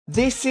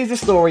This is a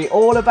story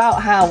all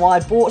about how I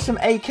bought some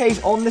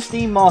AKs on the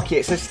Steam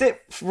market. So sit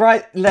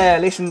right there,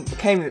 listen,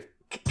 came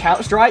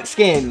Counter-Strike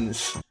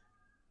skins.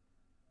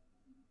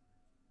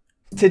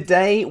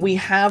 Today, we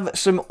have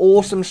some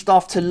awesome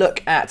stuff to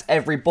look at,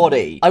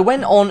 everybody. I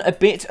went on a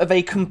bit of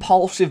a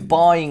compulsive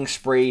buying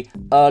spree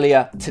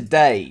earlier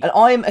today, and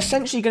I am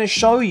essentially going to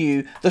show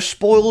you the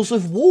spoils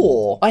of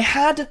war. I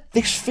had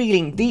this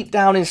feeling deep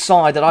down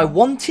inside that I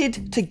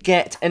wanted to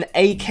get an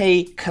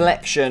AK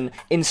collection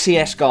in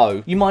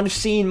CSGO. You might have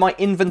seen my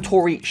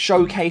inventory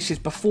showcases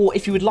before.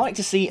 If you would like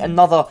to see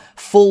another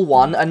full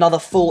one, another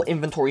full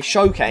inventory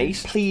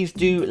showcase, please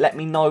do let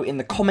me know in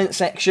the comment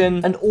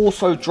section, and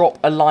also drop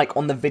a like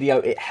on the video.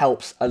 It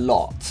helps a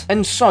lot.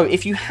 And so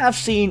if you have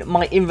seen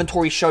my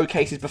inventory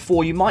showcases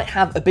before, you might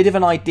have a bit of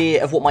an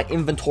idea of what my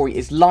inventory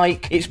is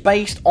like. It's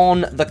based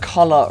on the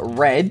color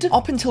red.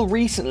 Up until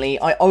recently,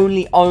 I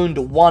only owned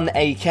one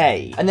AK,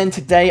 and then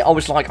today I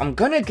was like, I'm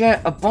gonna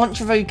get a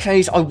bunch of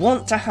AKs. I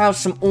want to have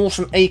some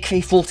awesome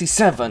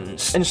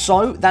AK-47s, and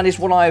so that is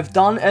what I have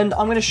done, and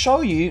I'm going to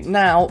show you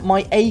now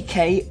my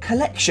AK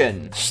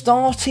collection.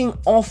 Starting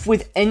off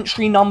with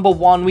entry number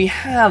 1, we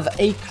have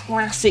a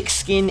classic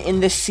skin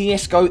in the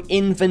CSGO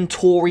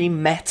inventory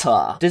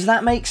meta. Does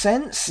that make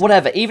sense?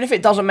 Whatever, even if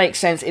it doesn't make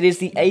sense, it is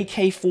the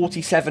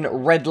AK-47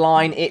 red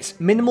line. It's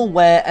minimal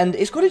wear, and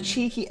it's got a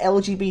cheeky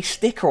LGB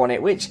sticker on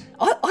it, which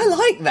I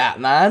like that,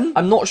 man.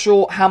 I'm not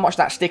sure how much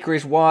that sticker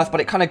is worth, but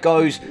it kind of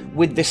goes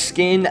with the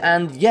skin,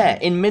 and yeah,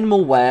 in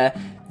minimal wear,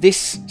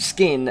 this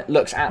skin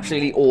looks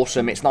absolutely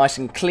awesome. It's nice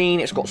and clean,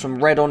 it's got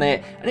some red on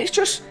it, and it's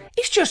just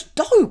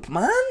dope,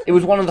 man. It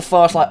was one of the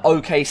first, like,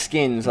 okay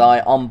skins that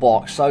I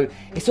unboxed, so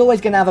it's always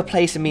going to have a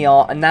place in my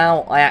heart, and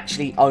now I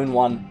actually own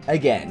one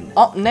again.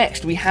 Up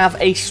next, we have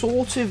a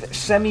sort of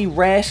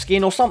semi-rare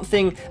skin, or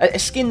something, a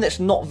skin that's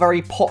not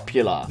very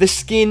popular. The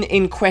skin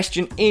in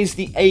question is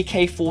the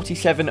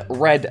AK-47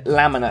 red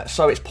laminate,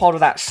 so it's part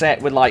of that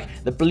set with,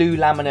 like, the blue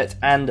laminate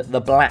and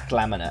the black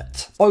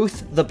laminate.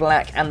 Both the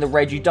black and the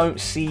red you don't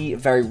see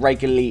very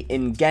regularly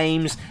in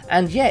games,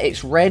 and yeah,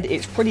 it's red,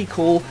 it's pretty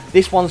cool.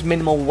 This one's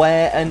minimal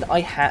wear, and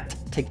I had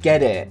to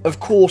get it. Of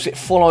course, it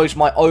follows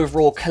my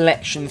overall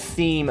collection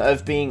theme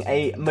of being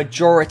a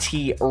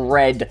majority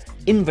red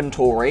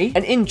inventory,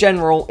 and in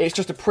general, it's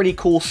just a pretty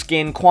cool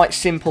skin, quite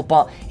simple,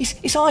 but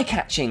it's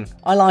eye-catching.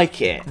 I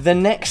like it. The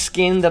next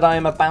skin that I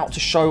am about to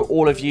show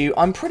all of you,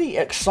 I'm pretty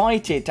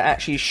excited to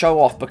actually show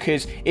off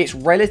because it's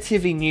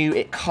relatively new.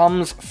 It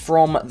comes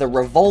from the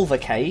revolver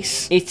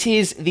case. It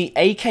is the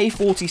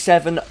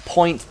AK-47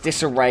 point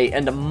disarray,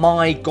 and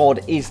my god,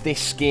 is this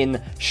skin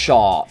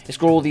sharp. It's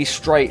got all these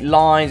straight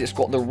lines, it's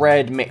got the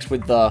red mixed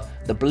with the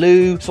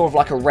blue, sort of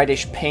like a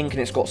reddish pink,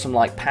 and it's got some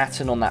like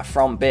pattern on that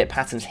front bit,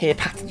 patterns here,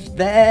 patterns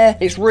there.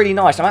 It's really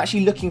nice. I'm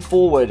actually looking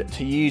forward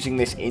to using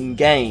this in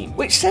game,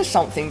 which says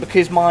something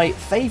because my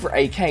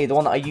favorite AK, the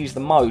one that I use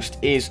the most,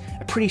 is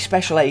a pretty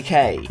special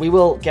AK. We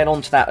will get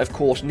onto that, of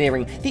course,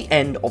 nearing the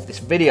end of this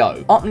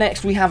video. Up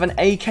next, we have an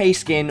AK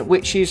skin,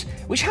 which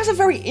has a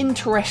very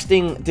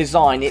interesting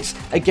design. It's,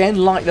 again,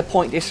 like the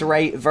point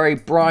disarray, very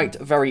bright,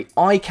 very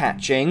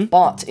eye-catching,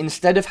 but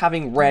instead of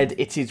having red,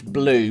 it is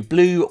blue,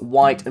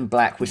 white, and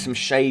black with some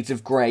shades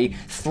of grey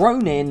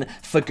thrown in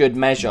for good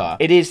measure.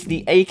 It is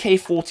the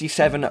AK-47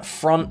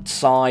 front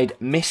side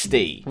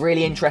Misty.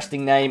 Really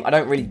interesting name. I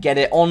don't really get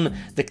it. On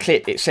the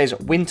clip, it says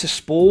Winter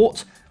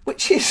Sport,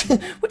 which is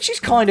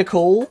kind of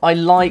cool. I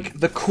like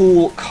the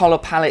cool color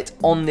palette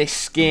on this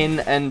skin,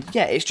 and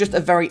yeah, it's just a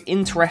very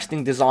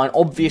interesting design.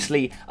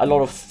 Obviously, a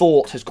lot of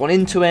thought has gone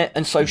into it,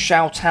 and so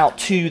shout out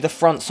to the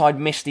frontside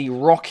Misty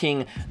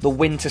rocking the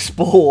Winter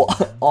Sport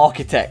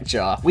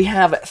architecture. We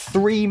have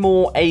 3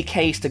 more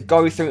AKs to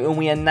go through, and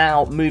we are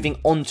now moving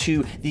on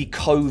to the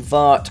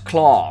Covert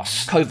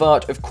class.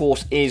 Covert, of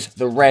course, is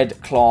the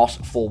red class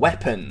for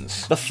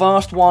weapons. The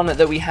first one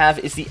that we have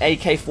is the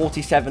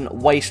AK-47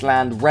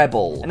 Wasteland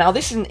Rebel. And now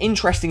this is an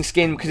interesting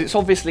skin because it's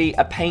obviously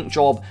a paint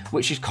job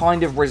which is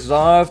kind of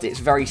reserved. It's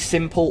very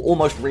simple,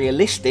 almost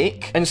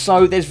realistic, and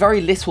so there's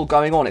very little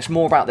going on. It's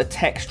more about the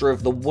texture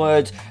of the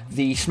wood,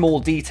 the small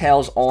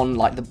details on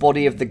like the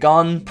body of the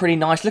gun. Pretty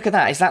nice. Look at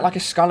that. Is that like a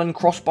skull and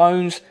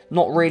crossbones?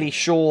 Not really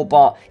sure,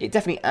 but it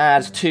definitely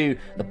adds to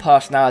the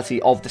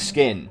personality of the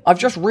skin. I've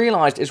just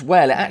realized as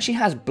well, it actually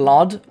has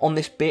blood on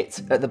this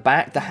bit at the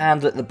back, the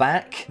handle at the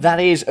back. That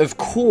is, of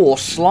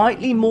course,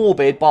 slightly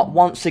morbid, but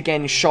once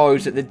again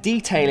shows that the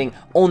detailing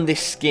on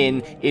this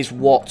skin is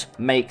what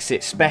makes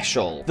it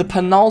special. The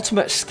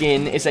penultimate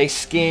skin is a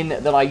skin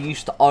that I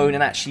used to own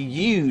and actually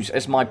use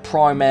as my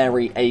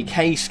primary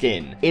AK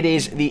skin. It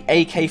is the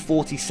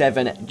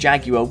AK-47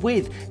 Jaguar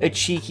with a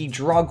cheeky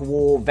drug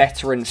war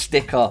veteran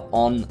sticker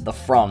on the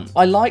front.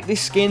 I like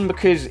this skin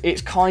because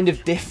it's kind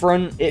of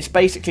different. It's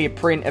basically a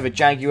print of a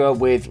Jaguar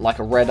with like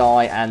a red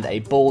eye and a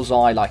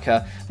bullseye, like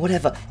a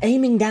whatever,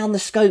 aiming down the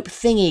scope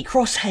thingy,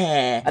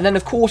 crosshair. And then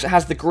of course it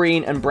has the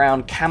green and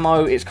brown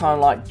camo. It's kind of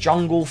like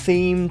jungle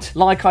themed.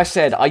 Like I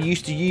said, I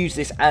used to use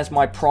this as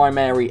my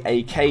primary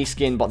AK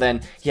skin, but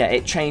then yeah,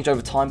 it changed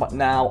over time, but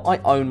now I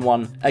own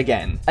one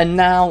again. And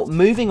now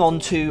moving on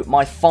to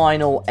my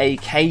final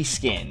AK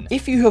skin.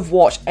 If you have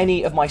watched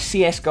any of my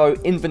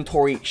CSGO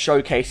inventory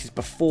showcases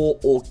before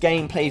or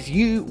gameplays,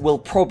 you will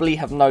probably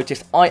have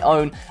noticed I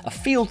own a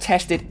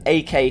field-tested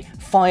AK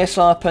Fire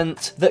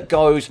Serpent that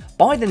goes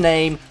by the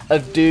name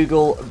of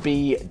Dougal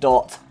B.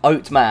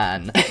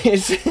 Oatman.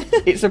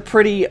 It's a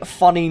pretty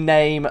funny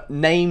name,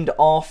 named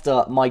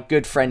after my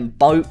good friend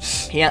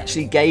Boats. He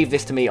actually gave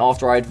this to me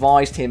after I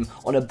advised him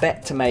on a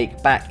bet to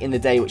make back in the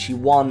day, which he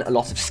won a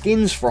lot of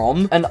skins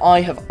from, and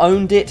I have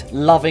owned it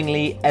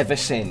lovingly ever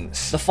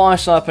since. The Fire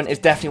Serpent is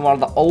definitely one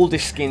of the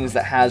oldest skins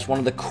that has one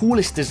of the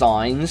coolest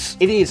designs.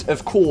 It is,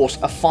 of course,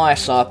 a Fire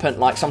Serpent,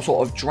 like some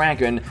sort of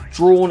dragon,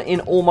 drawn in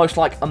almost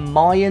like a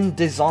Mayan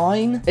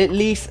design. At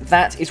least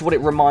that is what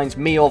it reminds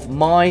me of.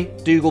 My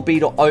Dougal B.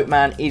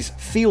 Oatman is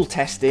field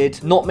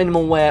tested, not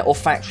minimal wear or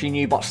factory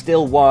new, but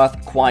still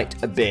worth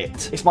quite a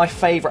bit. It's my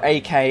favorite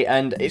AK,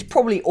 and it's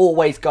probably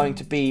always going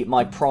to be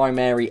my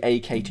primary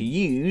AK to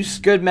use.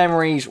 Good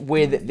memories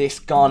with this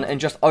gun, and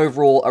just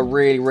overall a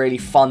really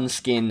fun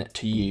skin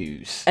to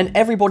use. And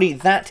everybody,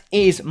 that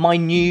is my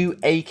new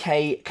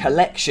AK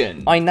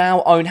collection. I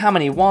now own how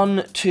many?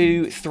 1,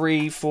 2,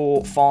 3,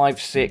 4,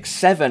 5, 6,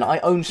 7. I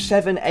own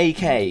 7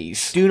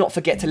 AKs. Do not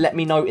forget to let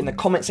me know in the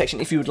comment section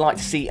if you would like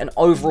to see an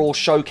overall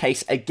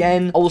showcase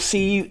again. I will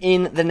see you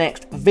in the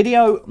next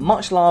video.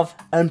 Much love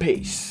and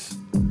peace.